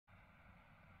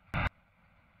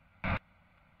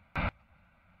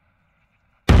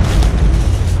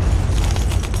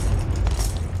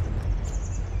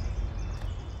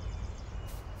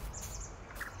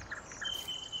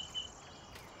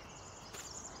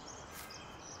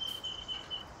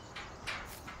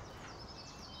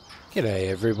G'day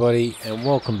everybody and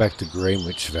welcome back to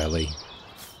Greenwich Valley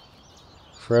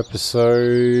for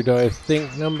episode, I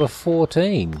think, number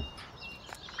 14.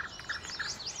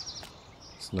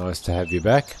 It's nice to have you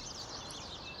back.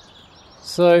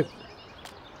 So,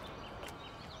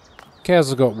 cows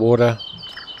have got water,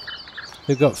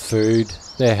 they've got food,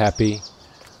 they're happy.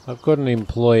 I've got an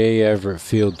employee over at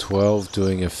Field 12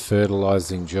 doing a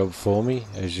fertilising job for me.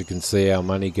 As you can see, our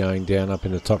money going down up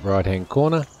in the top right hand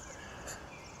corner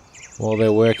while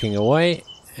they're working away,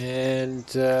 and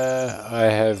I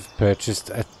have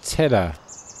purchased a tedder.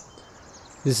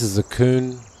 This is a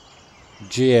Kuhn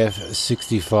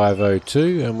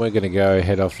GF6502, and we're going to go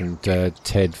head off and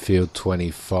TED Field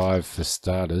 25 for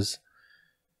starters.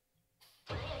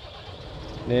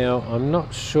 Now, I'm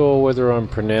not sure whether I'm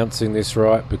pronouncing this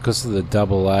right because of the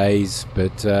double A's,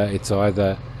 but it's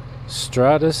either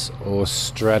Stratus or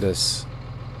Stratus.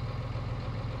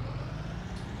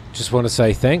 Just want to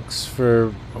say thanks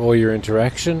for all your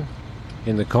interaction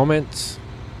in the comments,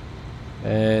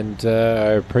 and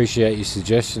I appreciate your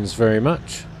suggestions very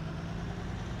much.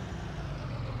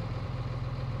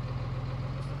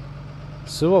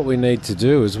 So what we need to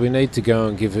do is we need to go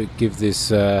and give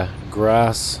this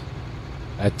grass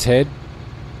a TED,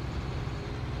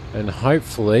 and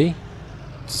hopefully,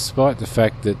 despite the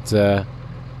fact that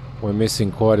we're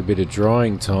missing quite a bit of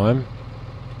drying time,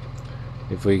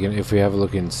 if we have a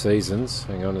look in seasons,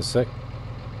 hang on a sec.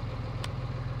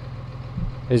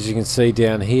 As you can see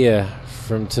down here,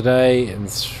 from today and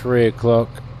 3 o'clock,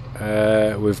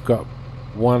 we've got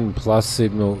 1 plus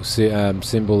symbol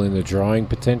in the drying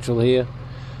potential here,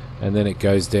 and then it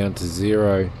goes down to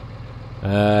 0.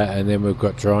 And then we've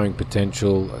got drying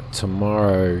potential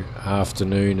tomorrow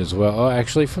afternoon as well. Oh,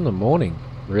 actually from the morning,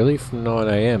 really, from 9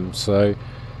 AM. So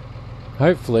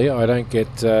hopefully I don't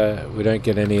get we don't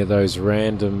get any of those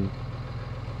random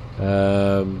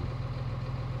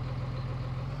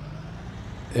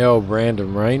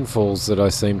random rainfalls that I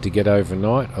seem to get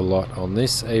overnight a lot on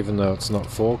this, even though it's not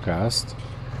forecast,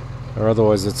 or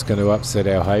otherwise it's going to upset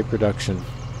our hay production.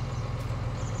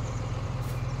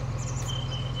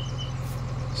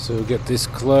 So we'll get this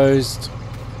closed,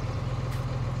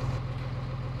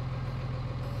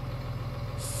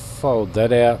 fold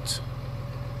that out.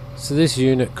 So this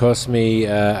unit cost me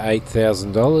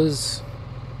 $8,000.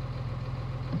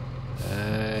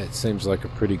 It seems like a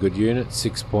pretty good unit,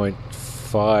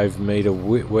 6.5 meter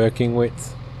working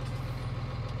width.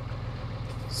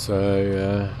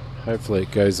 So hopefully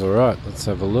it goes alright. Let's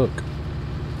have a look.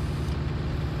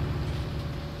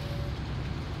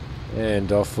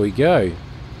 And off we go.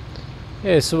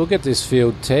 Yeah, so we'll get this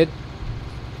field TED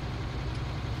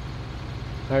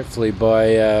hopefully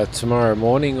by tomorrow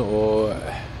morning or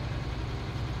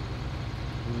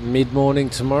mid-morning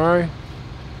tomorrow.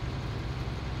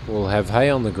 We'll have hay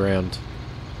on the ground.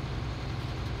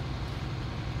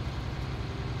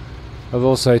 I've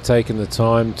also taken the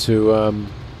time to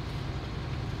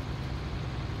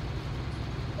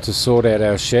sort out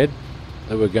our shed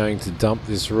that we're going to dump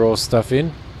this raw stuff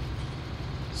in.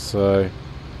 So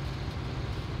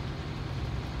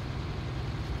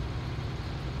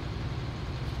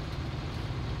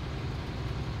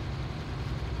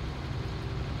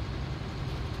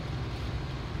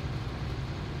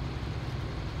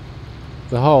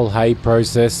the whole hay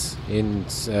process in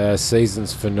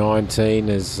seasons for 19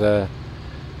 is a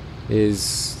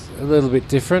little bit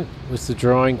different with the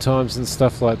drying times and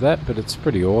stuff like that, but it's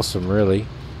pretty awesome, really.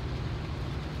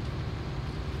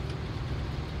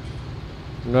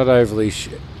 I'm not overly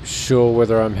sure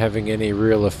whether I'm having any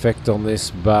real effect on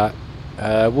this, but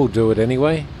we'll do it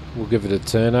anyway. We'll give it a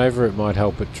turnover, it might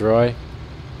help it dry.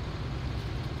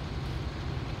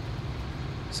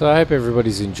 So I hope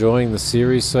everybody's enjoying the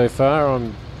series so far.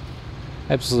 I'm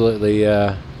absolutely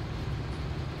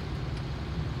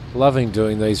loving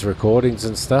doing these recordings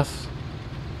and stuff.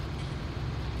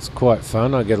 It's quite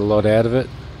fun, I get a lot out of it,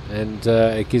 and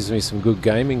it gives me some good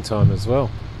gaming time as well.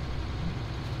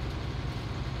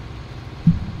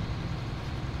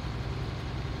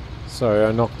 Sorry,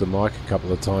 I knocked the mic a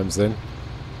couple of times then.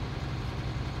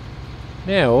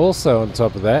 Now also on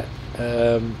top of that,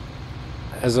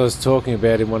 as I was talking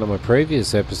about in one of my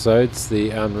previous episodes, the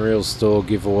Unreal Store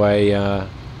giveaway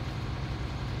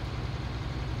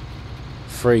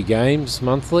free games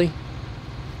monthly,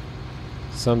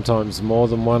 sometimes more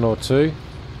than 1 or 2,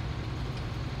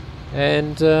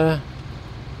 and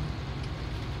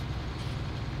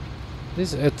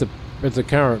this at the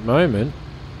current moment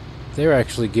they're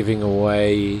actually giving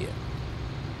away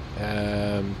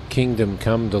Kingdom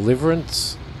Come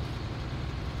Deliverance,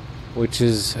 which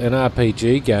is an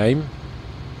RPG game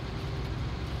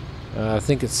I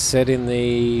think it's set in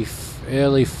the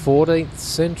early 14th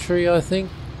century, I think.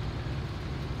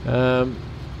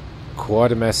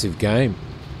 Quite a massive game,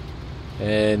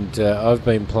 and I've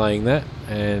been playing that,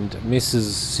 and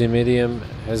Mrs. Simidiom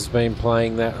has been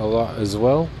playing that a lot as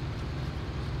well.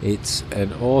 It's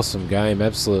an awesome game,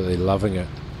 absolutely loving it.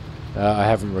 I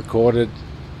haven't recorded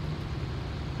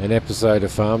an episode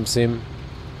of Farm Sim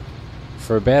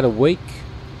for about a week.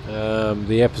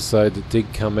 The episode that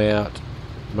did come out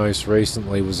most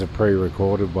recently was a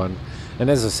pre-recorded one, and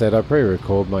as I said, I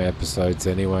pre-record my episodes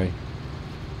anyway.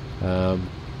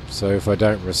 So if I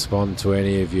don't respond to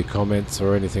any of your comments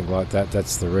or anything like that,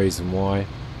 that's the reason why.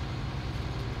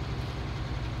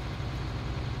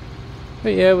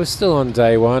 But yeah, we're still on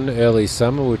day one, early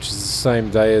summer, which is the same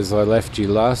day as I left you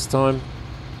last time.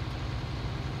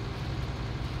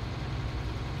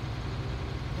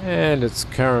 And it's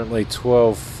currently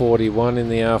 12:41 in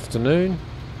the afternoon.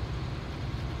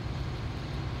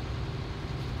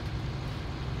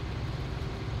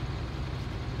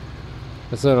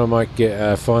 I thought I might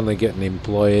finally get an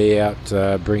employee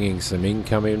out bringing some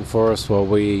income in for us while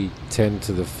we tend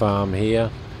to the farm here,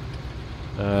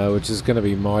 which is going to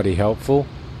be mighty helpful.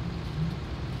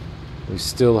 We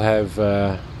still have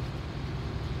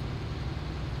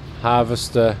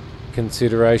harvester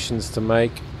considerations to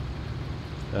make.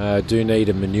 I do need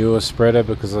a manure spreader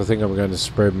because I think I'm going to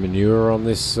spread manure on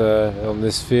this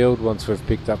field once we've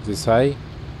picked up this hay.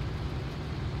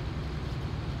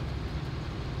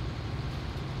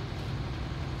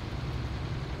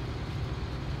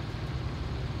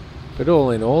 But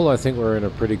all in all, I think we're in a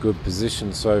pretty good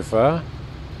position so far.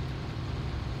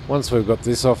 Once we've got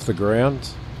this off the ground,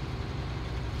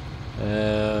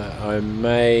 I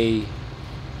may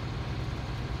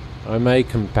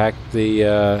compact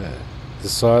the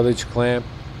silage clamp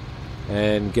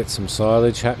and get some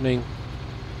silage happening.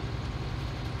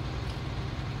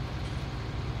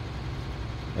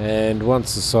 And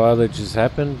once the silage has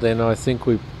happened, then I think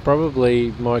we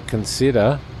probably might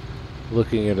consider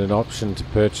looking at an option to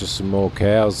purchase some more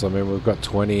cows. I mean, we've got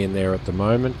 20 in there at the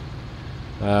moment.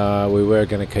 We were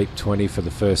going to keep 20 for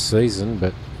the first season,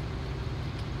 but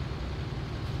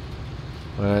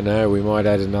I don't know, we might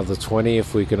add another 20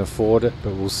 if we can afford it,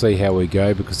 but we'll see how we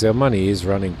go because our money is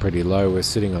running pretty low. We're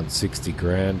sitting on 60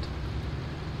 grand,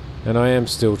 and I am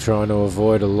still trying to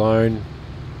avoid a loan.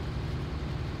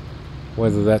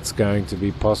 Whether that's going to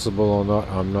be possible or not,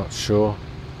 I'm not sure.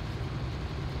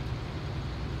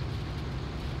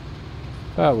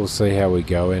 But we'll see how we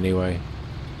go anyway.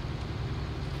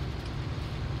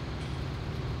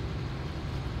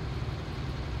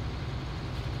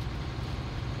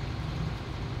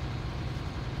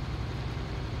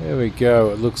 There we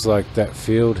go. It looks like that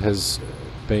field has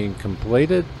been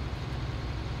completed.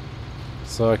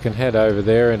 So I can head over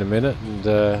there in a minute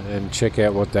and check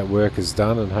out what that work has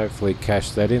done and hopefully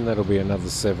cash that in. That'll be another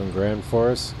 7 grand for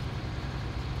us.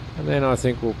 And then I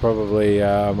think we'll probably,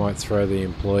 I might throw the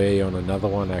employee on another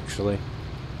one actually.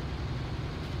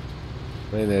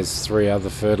 Then there's 3 other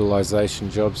fertilization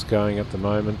jobs going at the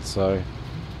moment, so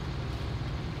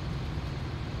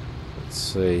let's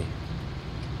see.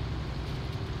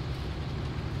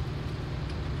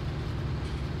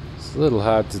 It's a little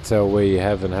hard to tell where you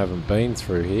have and haven't been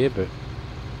through here, but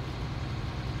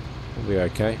we'll be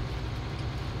okay.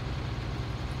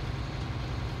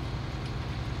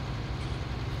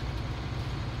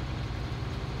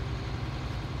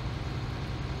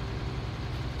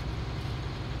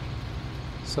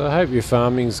 So I hope your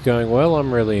farming's going well.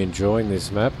 I'm really enjoying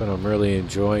this map, and I'm really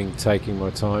enjoying taking my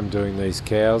time doing these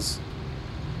cows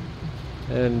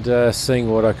and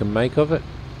seeing what I can make of it.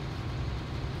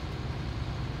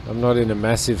 I'm not in a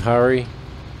massive hurry.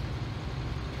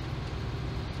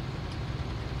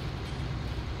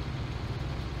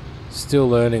 Still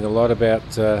learning a lot about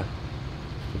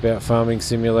Farming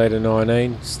Simulator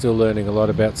 19. Still learning a lot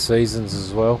about seasons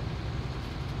as well.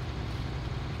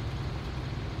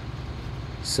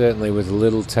 Certainly with a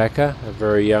little tacker, a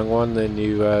very young one, then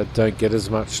you don't get as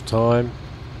much time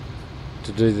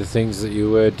to do the things that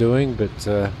you were doing, but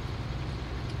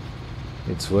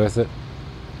it's worth it.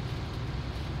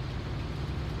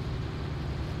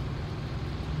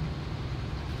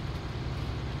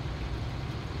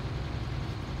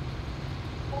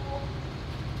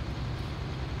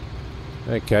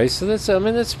 Okay, so that's, I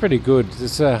mean, that's pretty good.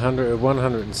 It's a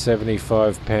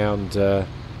 £175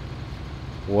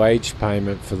 wage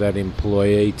payment for that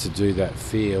employee to do that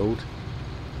field,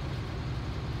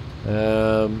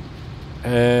 and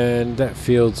that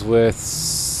field's worth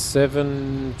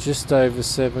just over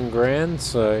 7 grand,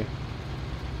 so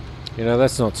you know,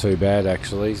 that's not too bad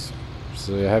actually.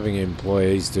 So having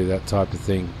employees do that type of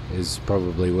thing is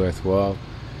probably worthwhile.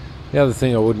 The other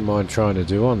thing I wouldn't mind trying to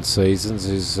do on seasons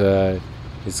is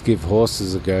give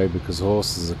horses a go, because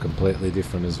horses are completely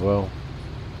different as well.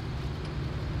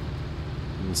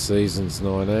 In seasons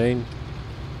 19.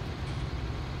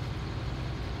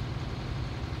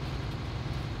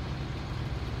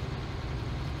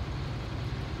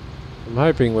 I'm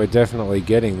hoping we're definitely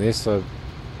getting this. I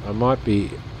might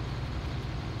be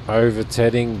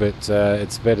over-tedding, but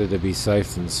it's better to be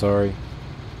safe than sorry.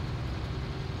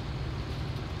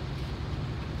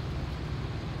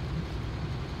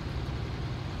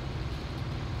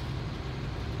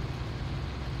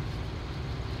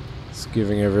 Just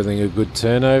giving everything a good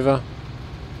turnover.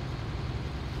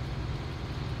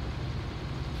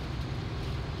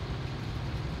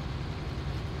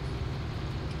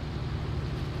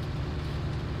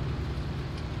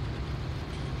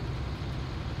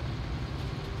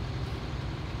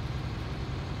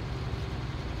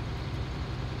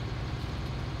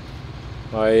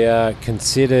 I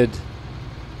considered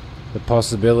the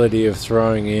possibility of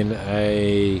throwing in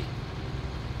a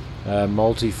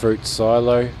multi-fruit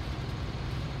silo.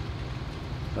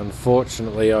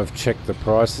 Unfortunately, I've checked the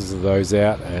prices of those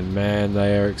out, and man,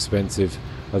 they are expensive.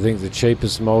 I think the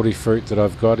cheapest multi-fruit that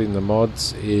I've got in the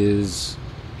mods is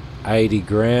 80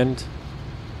 grand,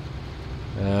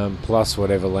 plus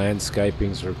whatever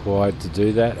landscaping's required to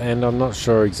do that, and I'm not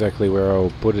sure exactly where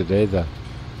I'll put it either,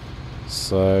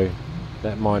 so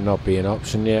that might not be an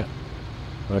option yet.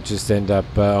 I just end up,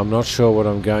 I'm not sure what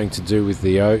I'm going to do with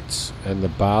the oats and the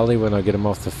barley when I get them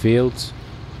off the fields.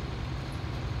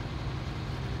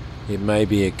 It may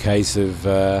be a case of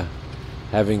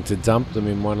having to dump them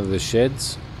in one of the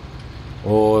sheds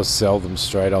or sell them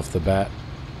straight off the bat.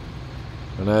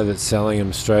 I know that selling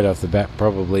them straight off the bat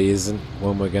probably isn't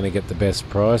when we're going to get the best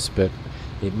price, but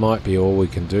it might be all we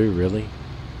can do, really.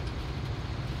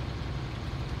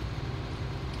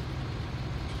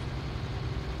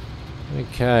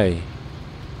 Okay,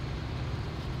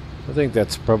 I think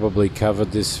that's probably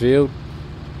covered this field.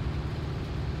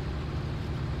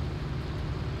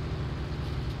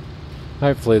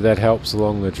 Hopefully that helps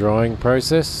along the drying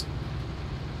process.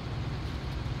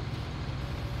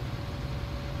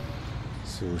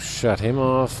 So we'll shut him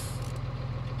off.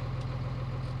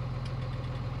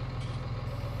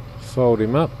 Fold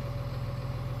him up.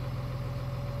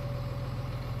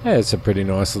 Yeah, it's a pretty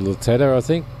nice little tedder, I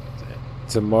think.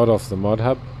 It's a mod off the mod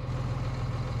hub.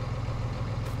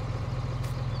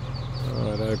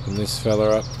 Alright, open this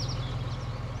fella up.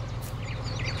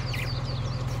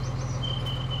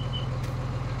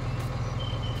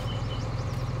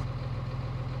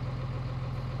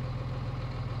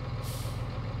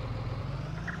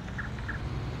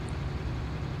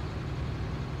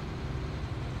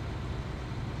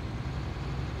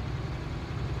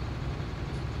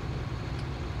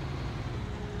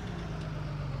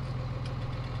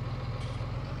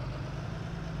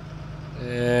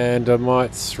 And I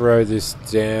might throw this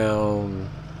down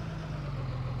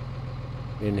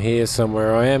in here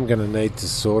somewhere. I am going to need to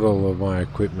sort all of my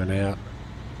equipment out.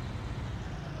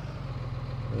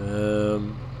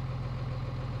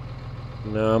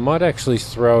 No, I might actually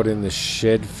throw it in the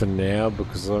shed for now,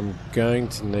 because I'm going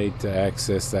to need to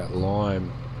access that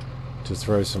lime to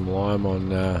throw some lime on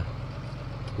the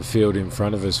field in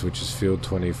front of us, which is field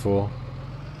 24.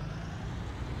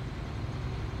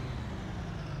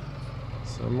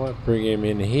 I might bring him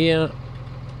in here.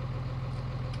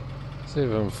 See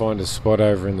if I can find a spot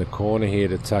over in the corner here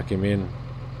to tuck him in.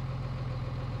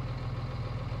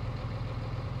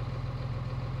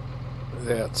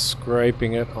 Without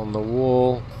scraping it on the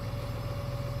wall.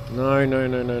 No, no,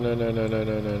 no, no, no, no, no, no,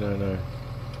 no, no, no, no.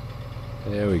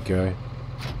 There we go.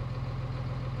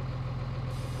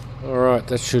 Alright,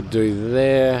 that should do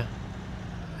there.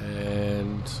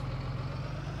 And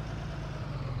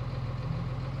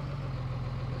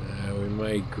we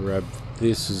may grab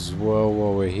this as well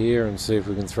while we're here and see if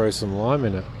we can throw some lime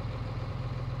in it.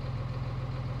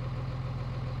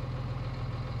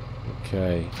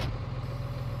 Okay.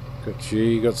 Got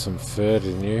you got some fert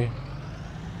in you,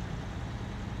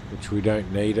 which we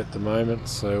don't need at the moment,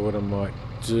 so what I might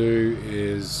do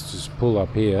is just pull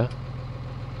up here.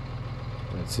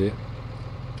 That's it.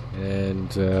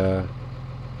 And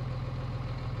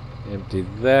empty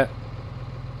that.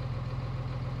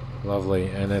 Lovely,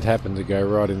 and it happened to go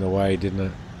right in the way, didn't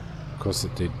it? Of course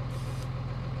it did.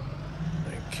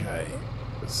 Okay,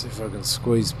 let's see if I can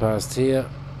squeeze past here.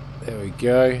 There we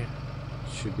go.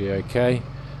 Should be okay.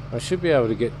 I should be able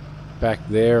to get back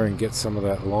there and get some of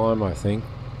that lime, I think.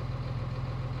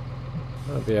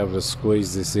 I'll be able to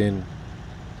squeeze this in.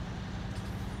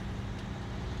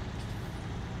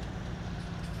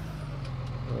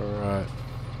 Alright.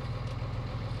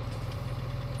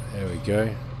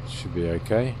 go. Should be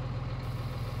okay.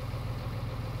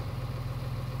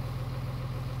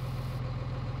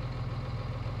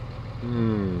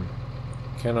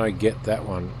 Can I get that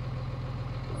one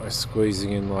by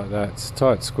squeezing in like that? It's a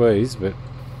tight squeeze, but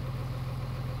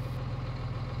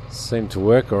seemed to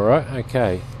work alright.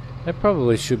 Okay, that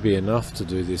probably should be enough to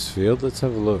do this field. Let's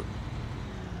have a look.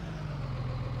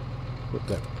 Put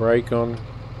that brake on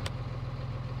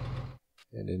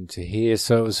and into here.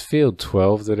 So it was field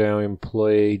 12 that our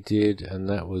employee did, and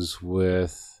that was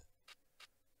worth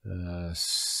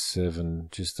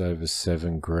just over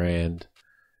 7 grand.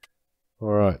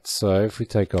 Alright, so if we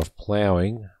take off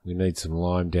ploughing, we need some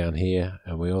lime down here,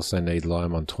 and we also need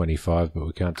lime on 25, but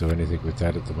we can't do anything with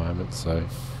that at the moment, so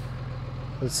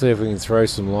let's see if we can throw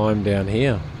some lime down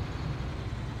here.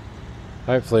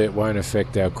 Hopefully it won't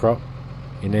affect our crop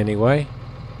in any way.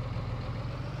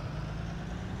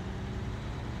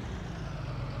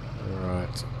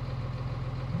 Alright,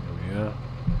 here we are.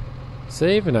 So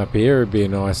even up here would be a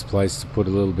nice place to put a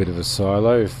little bit of a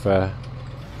silo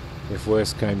if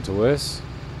worse came to worse.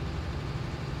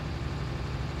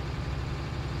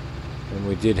 And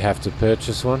we did have to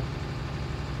purchase one.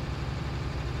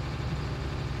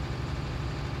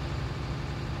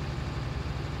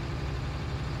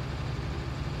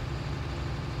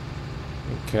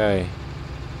 Okay.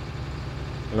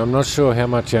 And I'm not sure how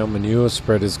much our manure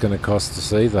spread is going to cost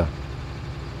us either.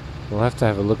 We'll have to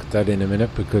have a look at that in a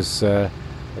minute, because I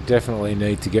definitely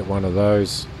need to get one of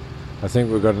those. I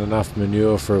think we've got enough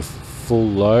manure for a full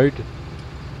load,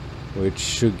 which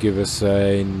should give us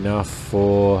enough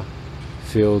for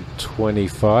field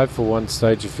 25 for one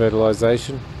stage of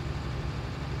fertilization.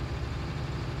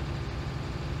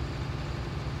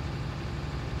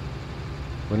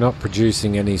 We're not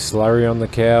producing any slurry on the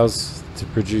cows. To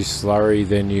produce slurry,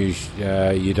 then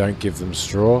you don't give them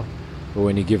straw, but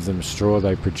when you give them straw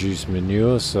they produce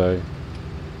manure, so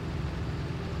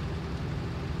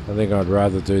I think I'd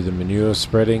rather do the manure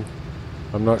spreading.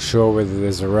 I'm not sure whether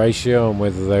there's a ratio and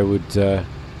whether they would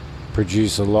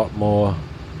produce a lot more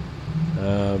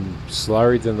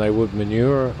slurry than they would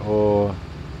manure, or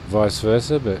vice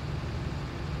versa, but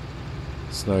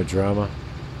it's no drama.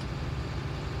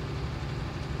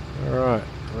 Alright,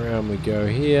 around we go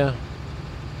here.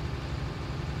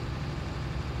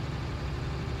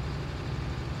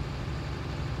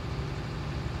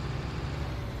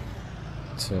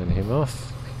 Turn him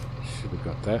off. Should have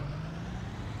got that.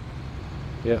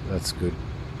 Yep, that's good.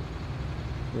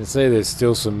 You can see there's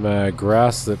still some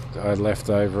grass that I left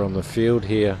over on the field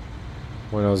here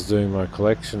when I was doing my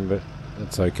collection, but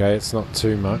that's okay, it's not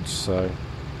too much, so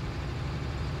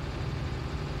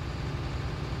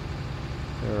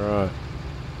alright.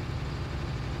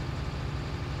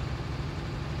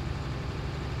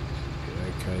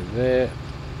 Okay there.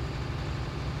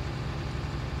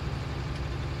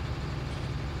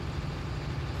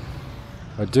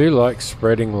 I do like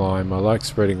spreading lime. I like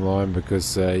spreading lime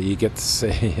because you get to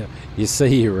see you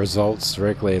see your results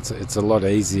directly. It's a lot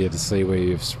easier to see where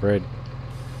you've spread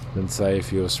than say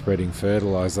if you're spreading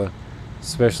fertilizer,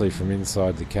 especially from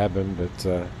inside the cabin.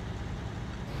 But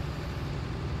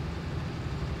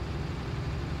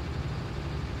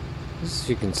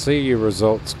you can see your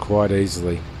results quite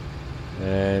easily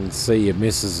and see your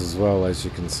misses as well, as you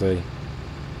can see.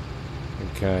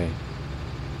 Okay.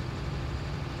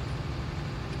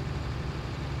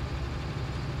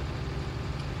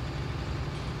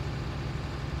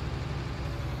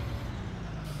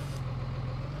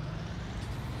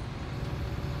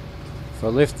 If I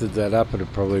lifted that up,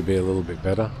 it'd probably be a little bit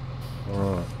better.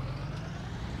 Alright.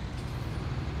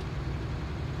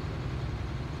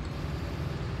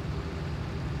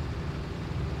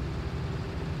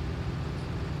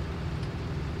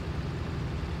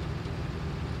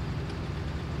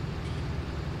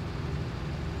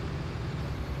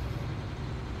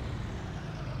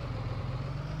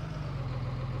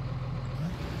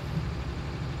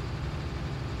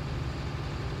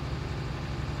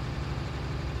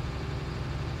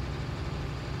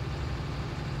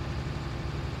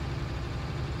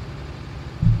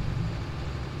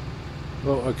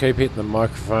 Well, I keep hitting the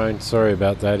microphone. Sorry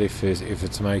about that if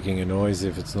it's making a noise.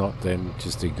 If it's not, then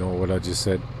just ignore what I just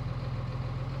said.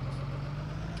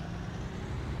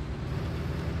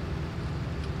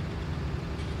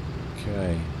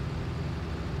 Okay.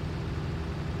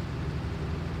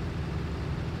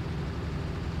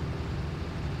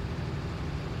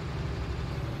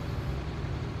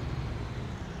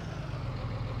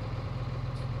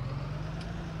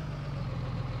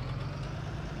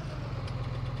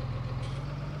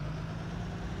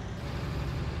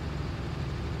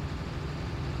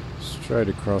 Straight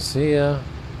across here.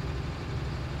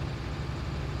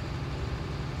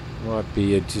 Might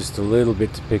be just a little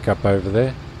bit to pick up over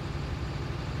there.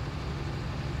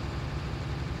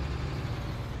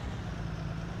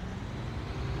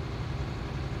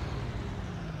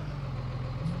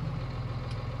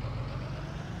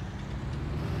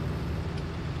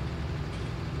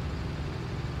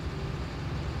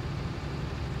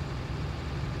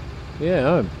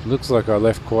 Yeah, it looks like I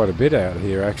left quite a bit out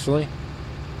here actually.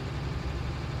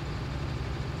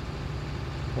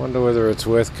 Wonder whether it's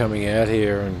worth coming out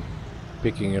here and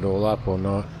picking it all up or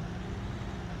not.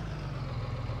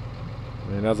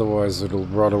 I mean, otherwise it'll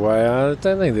rot away. I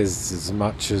don't think there's as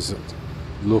much as it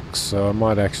looks, so I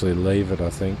might actually leave it, I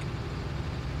think.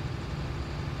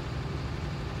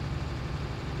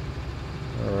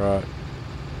 Alright.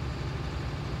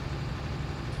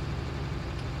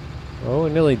 Well, we're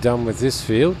nearly done with this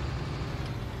field.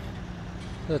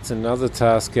 That's another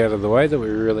task out of the way that we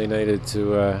really needed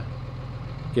to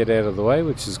get out of the way,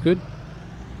 which is good.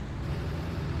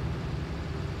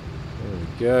 There we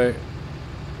go.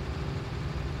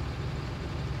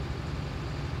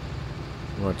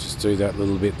 Might just do that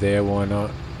little bit there, why not?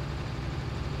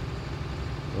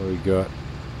 What we got?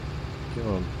 Come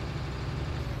on.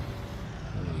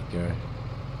 There you go.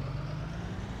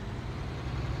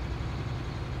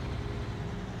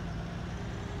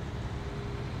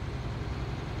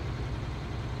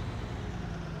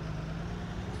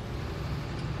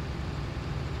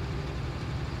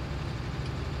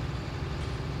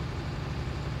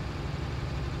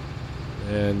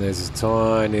 And there's a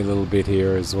tiny little bit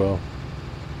here as well.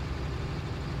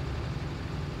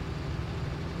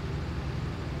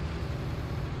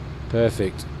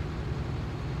 Perfect.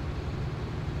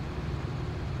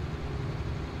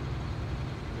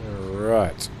 All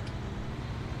right.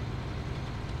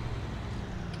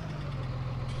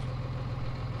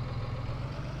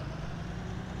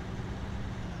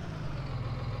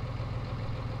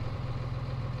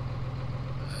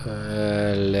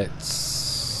 Let's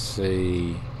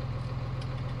see.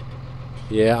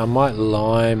 Yeah, I might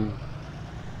lime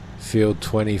field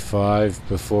 25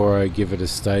 before I give it a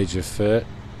stage of fert.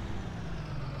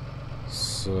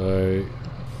 So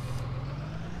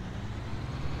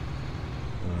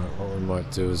what we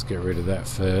might do is get rid of that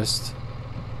first.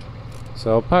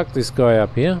 So I'll park this guy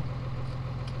up here.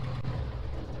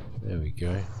 There we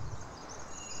go.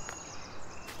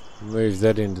 Move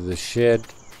that into the shed.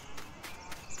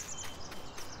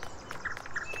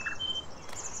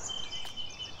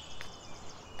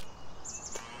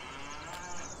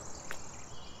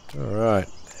 Alright,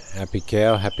 happy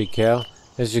cow, happy cow.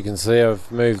 As you can see,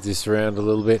 I've moved this around a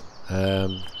little bit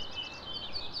and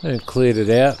cleared it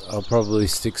out. I'll probably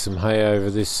stick some hay over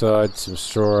this side, some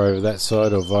straw over that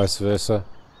side, or vice versa.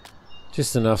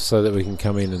 Just enough so that we can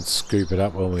come in and scoop it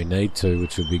up when we need to,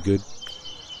 which will be good.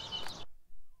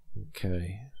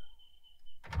 Okay.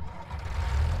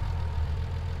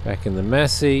 Back in the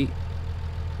Massey.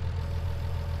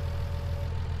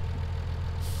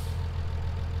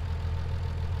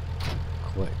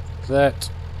 Collect that.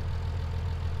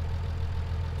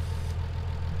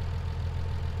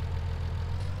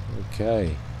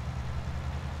 Okay.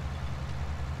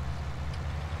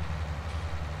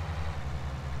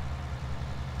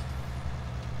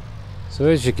 So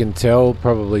as you can tell,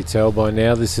 probably tell by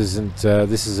now, this isn't.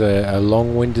 This is a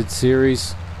long-winded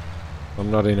series.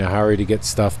 I'm not in a hurry to get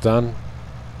stuff done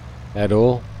at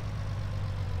all.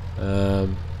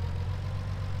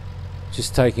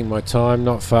 Just taking my time,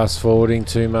 not fast-forwarding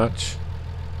too much.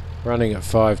 Running at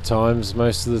 5 times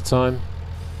most of the time.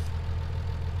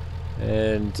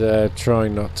 And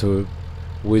trying not to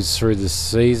whiz through the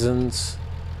seasons.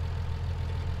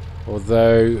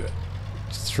 Although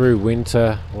through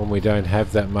winter, when we don't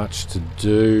have that much to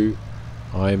do,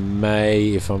 I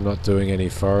may, if I'm not doing any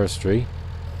forestry,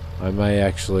 I may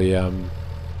actually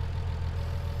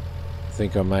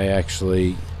think I may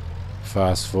actually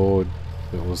fast forward,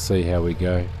 but we'll see how we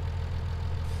go.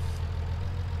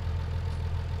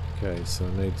 Okay, so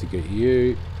I need to get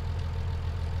you.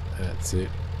 That's it.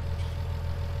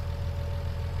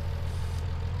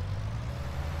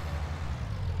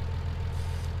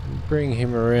 Bring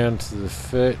him around to the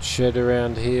fert shed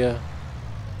around here.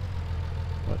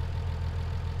 What?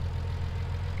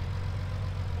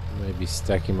 Maybe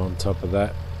stack him on top of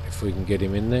that if we can get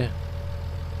him in there.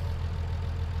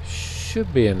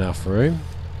 Should be enough room.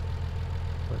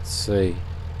 Let's see.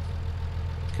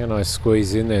 Can I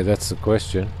squeeze in there? That's the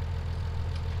question.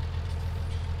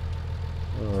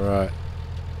 Alright.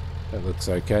 That looks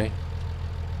okay.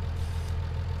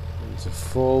 Into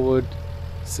forward.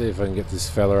 See if I can get this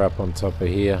fella up on top of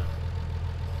here.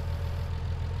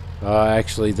 Oh,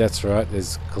 actually, that's right.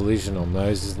 There's collision on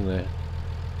those, isn't there?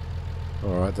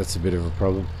 Alright, that's a bit of a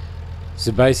problem.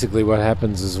 So basically what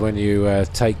happens is when you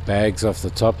take bags off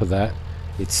the top of that,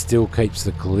 it still keeps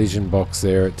the collision box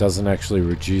there. It doesn't actually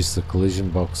reduce the collision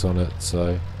box on it,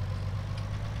 so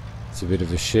it's a bit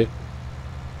of a shit.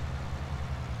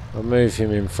 I'll move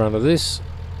him in front of this.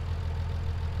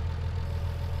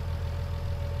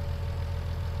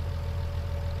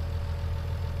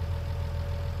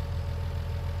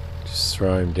 Just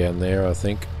throw him down there, I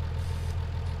think.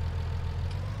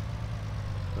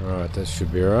 Alright, that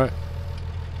should be alright.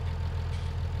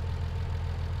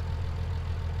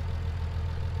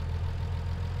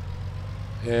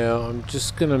 Now I'm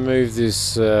just going to move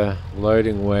this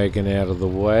loading wagon out of the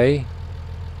way.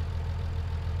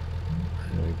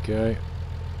 There we go.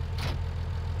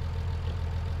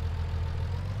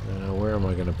 Where am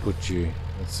I going to put you?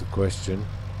 That's the question.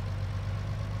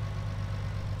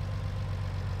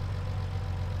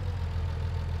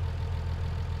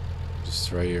 Just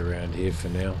throw you around here for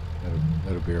now.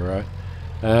 That'll be alright.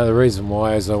 The reason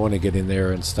why is I want to get in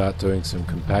there and start doing some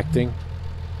compacting.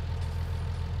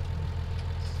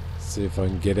 See if I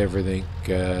can get everything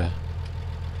to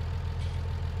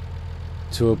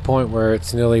a point where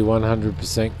it's nearly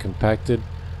 100% compacted.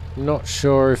 I'm not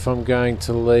sure if I'm going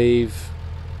to leave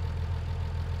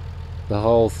the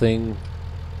whole thing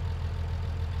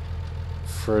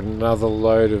for another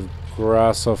load of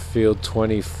grass off field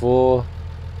 24.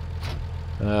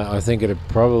 I think it'd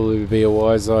probably be a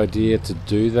wise idea to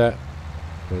do that,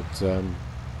 but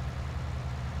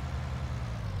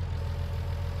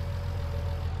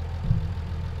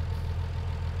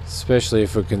especially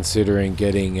if we're considering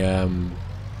getting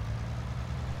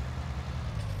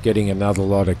another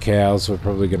lot of cows, we're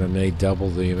probably going to need double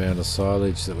the amount of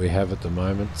silage that we have at the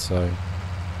moment. So,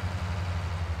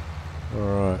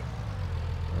 alright,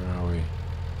 where are we?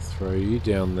 Throw you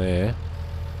down there.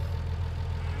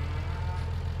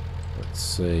 Let's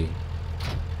see.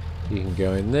 You can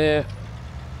go in there.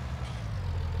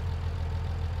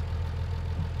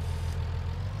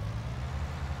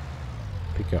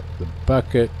 Pick up the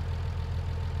bucket.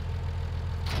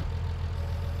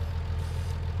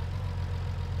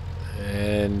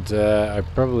 And I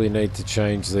probably need to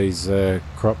change these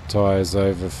crop tyres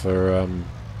over for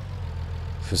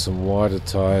some wider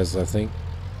tyres, I think.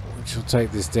 Which will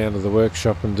take this down to the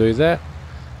workshop and do that.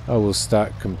 I will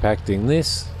start compacting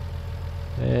this.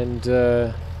 And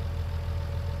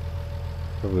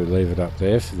probably leave it up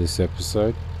there for this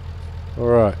episode.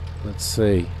 Alright, let's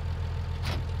see.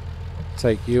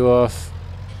 Take you off.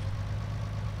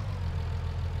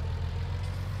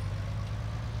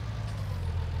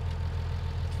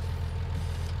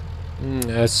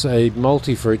 As a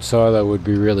multi-fruit silo would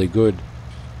be really good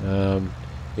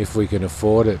if we can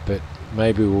afford it, but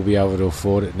maybe we'll be able to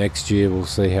afford it next year. We'll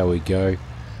see how we go.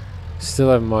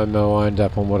 Still haven't my mind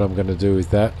up on what I'm going to do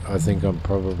with that. I think I'm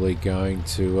probably going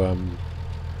to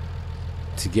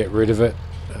get rid of it.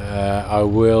 I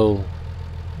will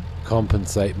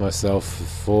compensate myself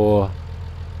for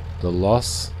the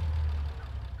loss.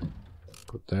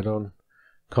 Put that on.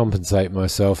 Compensate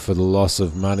myself for the loss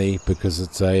of money because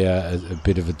it's a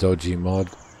bit of a dodgy mod,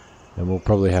 and we'll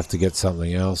probably have to get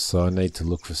something else. So I need to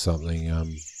look for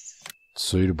something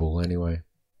suitable anyway.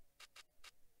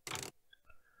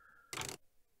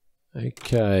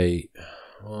 Okay,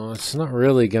 well, it's not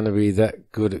really going to be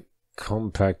that good at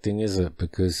compacting, is it?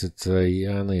 Because it's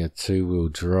only a two-wheel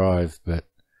drive, but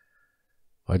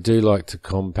I do like to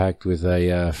compact with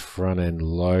a front-end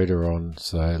loader on,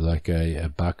 so like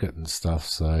a bucket and stuff.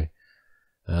 So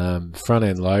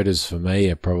front-end loaders for me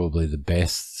are probably the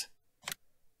best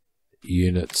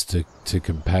units to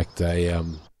compact a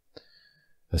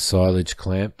silage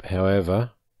clamp.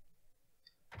 However,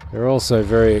 they're also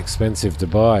very expensive to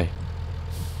buy,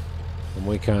 and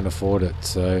we can't afford it,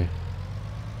 so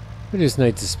we just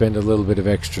need to spend a little bit of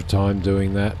extra time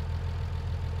doing that,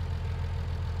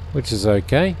 which is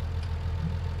okay.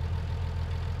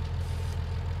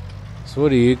 So what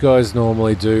do you guys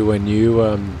normally do when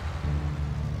you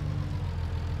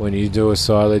do a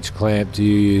silage clamp? Do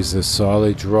you use a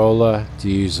silage roller? Do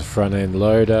you use a front end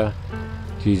loader?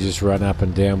 Do you just run up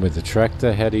and down with the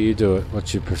tractor? How do you do it?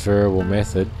 What's your preferable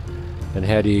method? And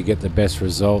how do you get the best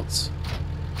results?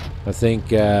 I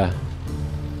think I've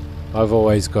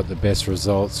always got the best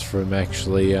results from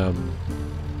actually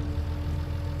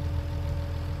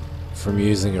from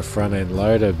using a front end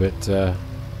loader, but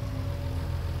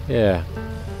yeah.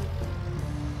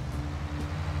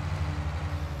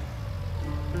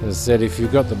 As I said, if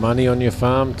you've got the money on your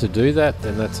farm to do that,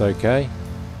 then that's okay.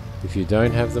 If you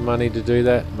don't have the money to do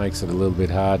that, it makes it a little bit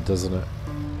hard, doesn't it?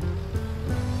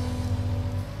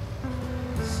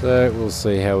 So we'll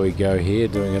see how we go here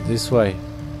doing it this way.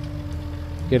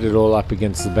 Get it all up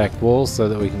against the back wall so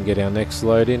that we can get our next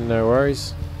load in, no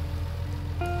worries.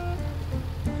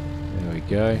 There we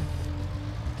go.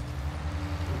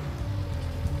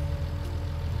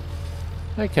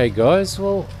 Okay guys,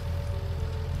 well,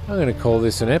 I'm going to call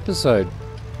this an episode.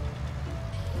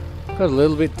 Got a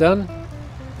little bit done.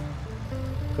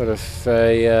 Got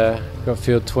got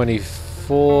field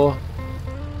 24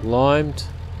 limed.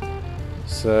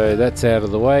 So that's out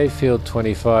of the way. Field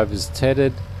 25 is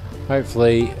tedded.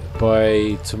 Hopefully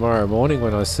by tomorrow morning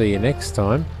when I see you next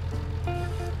time,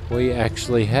 we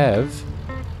actually have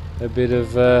a bit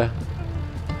of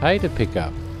hay to pick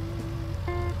up,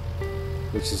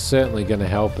 which is certainly going to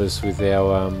help us with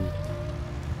our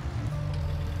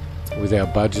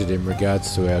budget in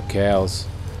regards to our cows.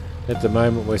 At the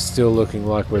moment we're still looking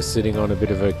like we're sitting on a bit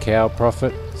of a cow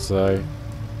profit, so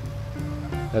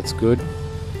that's good.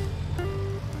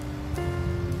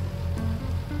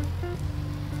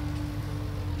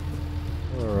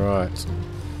 Alright.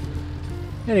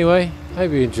 Anyway,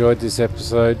 hope you enjoyed this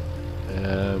episode.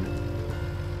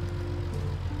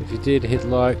 If you did, hit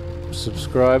like,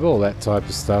 subscribe, all that type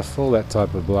of stuff, all that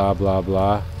type of blah blah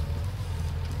blah.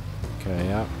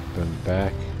 Okay, up and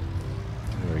back.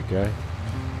 There we go.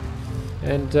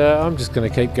 And I'm just going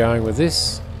to keep going with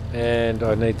this, and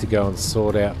I need to go and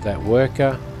sort out that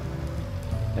worker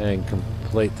and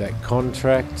complete that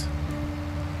contract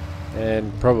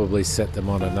and probably set them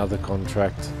on another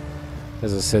contract.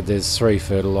 As I said, there's 3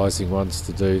 fertilizing ones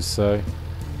to do, so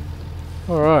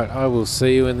alright, I will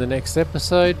see you in the next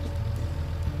episode.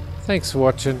 Thanks for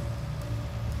watching.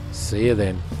 See you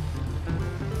then.